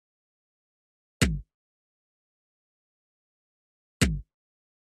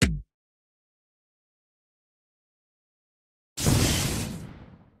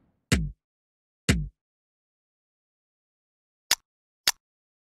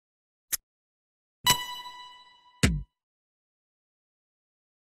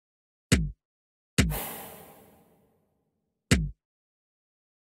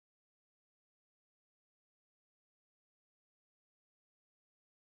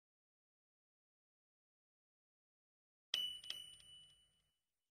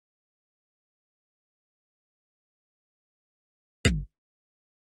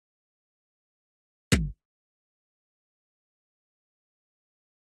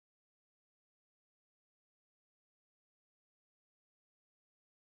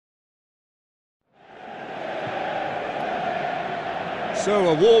So,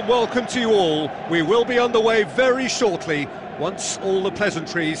 a warm welcome to you all. We will be underway very shortly, once all the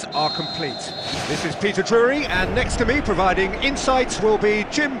pleasantries are complete. This is Peter Drury, and next to me, providing insights, will be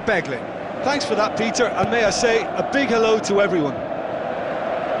Jim Beglin. Thanks for that, Peter, and may I say a big hello to everyone.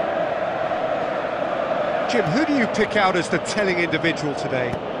 Jim, who do you pick out as the telling individual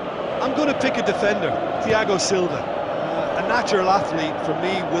today? I'm going to pick a defender, Thiago Silva. A natural athlete for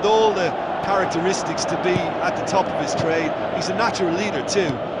me, with all the characteristics to be at the top of his trade. He's a natural leader too,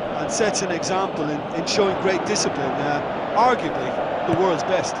 and sets an example in showing great discipline, arguably the world's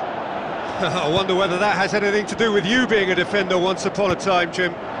best. I wonder whether that has anything to do with you being a defender once upon a time,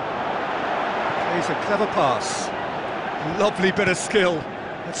 Jim. Plays a clever pass. Lovely bit of skill.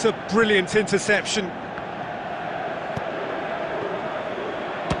 That's a brilliant interception.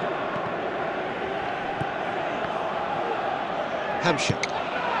 Hamshik.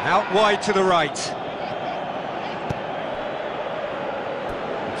 Out wide to the right. It's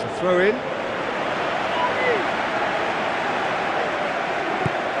a throw in.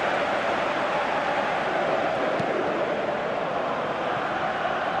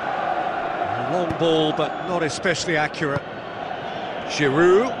 Long ball, but not especially accurate.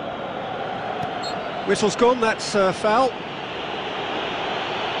 Giroud. Whistle's gone, that's foul.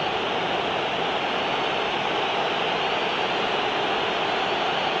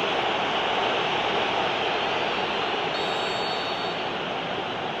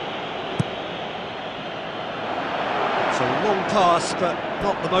 A long pass, but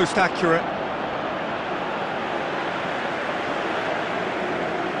not the most accurate.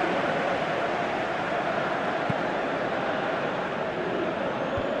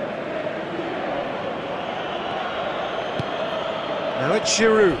 Now it's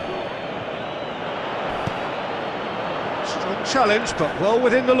Giroud. Strong challenge, but well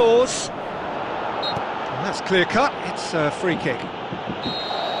within the laws. And that's clear cut, it's a free kick.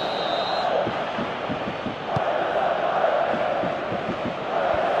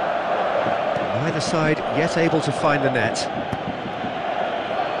 Neither side yet able to find the net.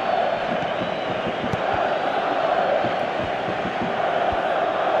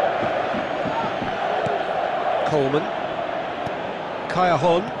 Coleman.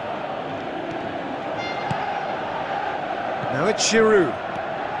 Kayahon. Now it's Giroud.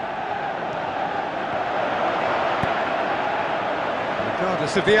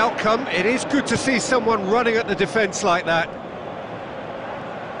 Regardless of the outcome, it is good to see someone running at the defence like that.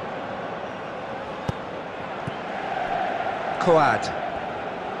 Coad.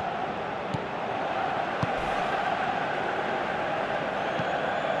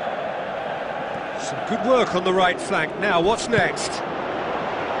 Some good work on the right flank. Now, what's next?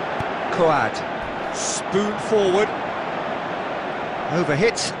 Coad. Spoon forward.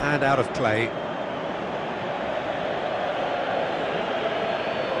 Overhit and out of play.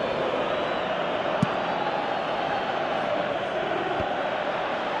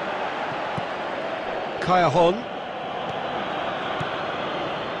 Kayahon.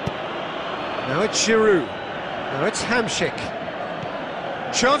 Now it's Giroud. Now it's Hamshik.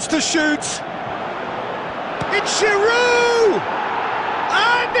 Chance to shoot. It's Giroud!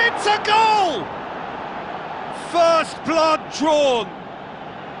 And it's a goal! First blood drawn.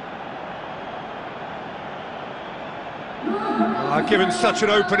 Given such an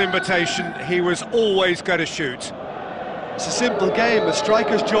open invitation, he was always going to shoot. It's a simple game. A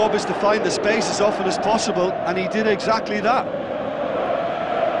striker's job is to find the space as often as possible, and he did exactly that.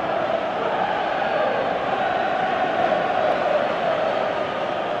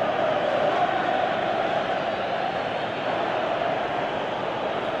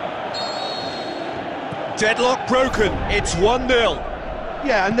 Deadlock broken, it's 1-0.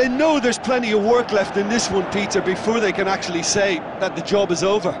 Yeah, and they know there's plenty of work left in this one, Peter, before they can actually say that the job is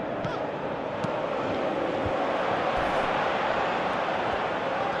over.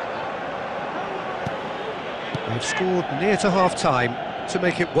 They've scored near to half-time to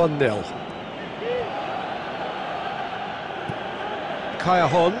make it 1-0.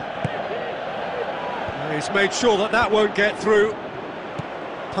 Kayahon. He's made sure that that won't get through.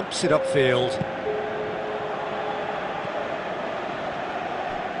 Pumps it upfield.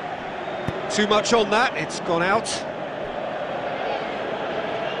 Too much on that, it's gone out.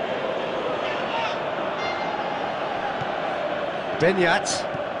 Benyat.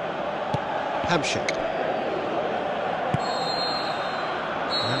 Hamshik.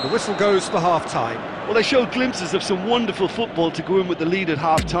 And the whistle goes for half-time. Well, they showed glimpses of some wonderful football to go in with the lead at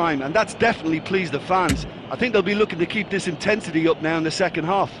half-time, and that's definitely pleased the fans. I think they'll be looking to keep this intensity up now in the second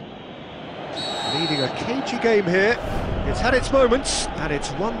half. Leading a cagey game here. It's had its moments, and it's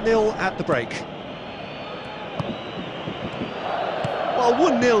 1-0 at the break.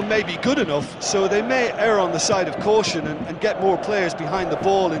 Well, 1-0 may be good enough, so they may err on the side of caution and get more players behind the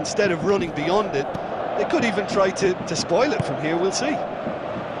ball instead of running beyond it. They could even try to spoil it from here, we'll see.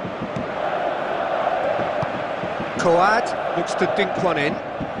 Coad looks to dink one in.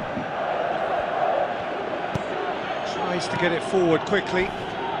 Tries to get it forward quickly.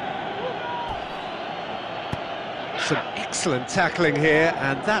 Some excellent tackling here,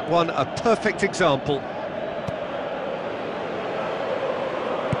 and that one a perfect example.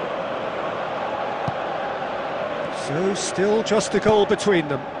 So still just a goal between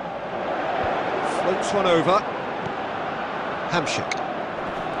them. Floats one over. Hamsik.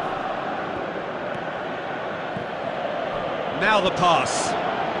 Now the pass.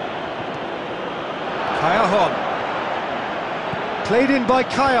 Kayahon. Played in by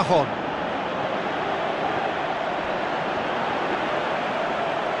Kayahon.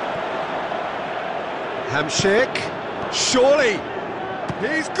 Hamsik. Surely.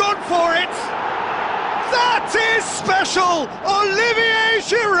 He's gone for it. That is special! Olivier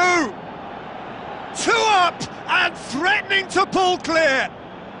Giroud! 2 up and threatening to pull clear.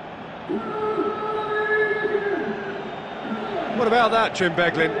 What about that, Jim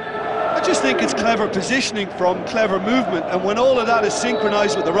Beglin? I just think it's clever positioning from clever movement, and when all of that is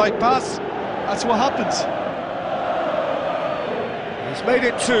synchronised with the right pass, that's what happens. He's made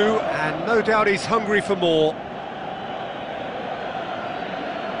it 2, and no doubt he's hungry for more.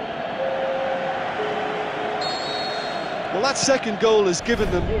 Well, that second goal has given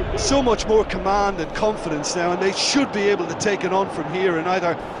them so much more command and confidence now, and they should be able to take it on from here and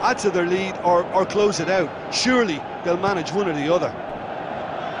either add to their lead or close it out. Surely they'll manage one or the other.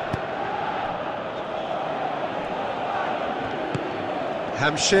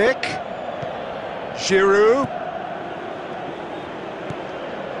 Hamsik. Giroud.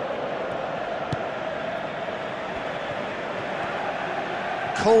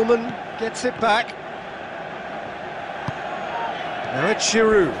 Coleman gets it back. Now it's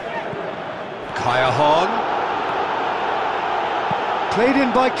Giroud. Kayahon. Played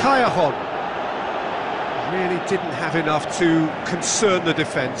in by Kayahon. Really didn't have enough to concern the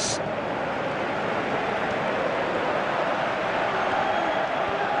defence.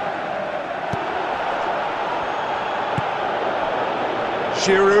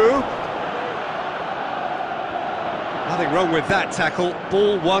 Giroud. Nothing wrong with that tackle.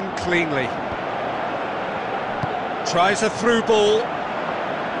 Ball won cleanly. Tries a through ball.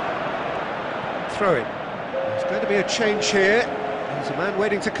 Throw it. There's going to be a change here. There's a man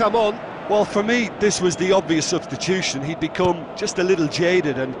waiting to come on. Well, for me, this was the obvious substitution. He'd become just a little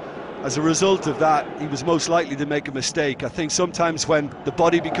jaded, and as a result of that, he was most likely to make a mistake. I think sometimes when the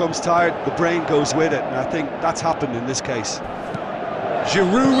body becomes tired, the brain goes with it, and I think that's happened in this case.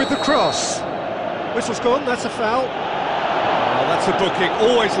 Giroud with the cross. Whistle's gone, that's a foul. Well, that's a booking,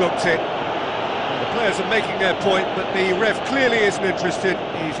 always looked it. The players are making their point, but the ref clearly isn't interested.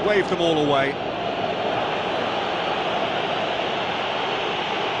 He's waved them all away.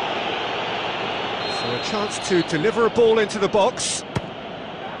 So a chance to deliver a ball into the box.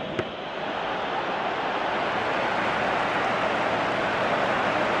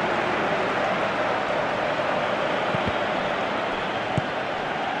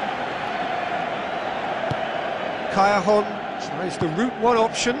 Kayahon tries the route one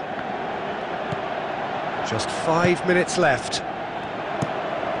option. Just 5 minutes left.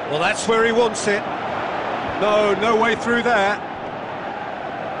 Well, that's where he wants it. No way through there.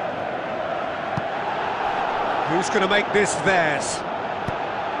 Who's going to make this theirs?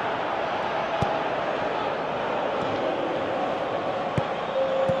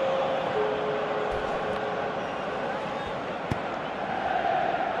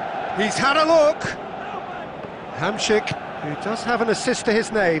 He's had a look. Hamsik, who does have an assist to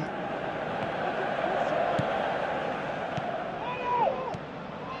his name.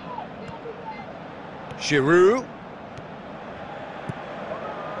 Giroud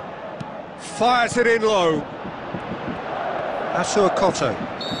fires it in low. Asuakoto.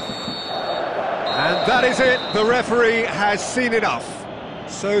 And that is it. The referee has seen enough.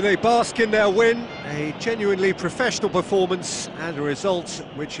 So they bask in their win, a genuinely professional performance and a result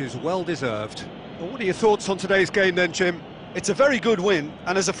which is well deserved. Well, what are your thoughts on today's game then, Jim? It's a very good win,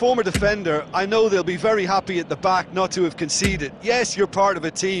 and as a former defender, I know they'll be very happy at the back not to have conceded. Yes, you're part of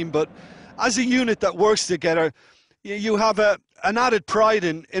a team, but as a unit that works together, you have an added pride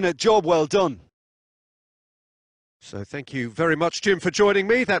in a job well done. So thank you very much, Jim, for joining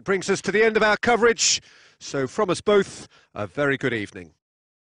me. That brings us to the end of our coverage. So from us both, a very good evening.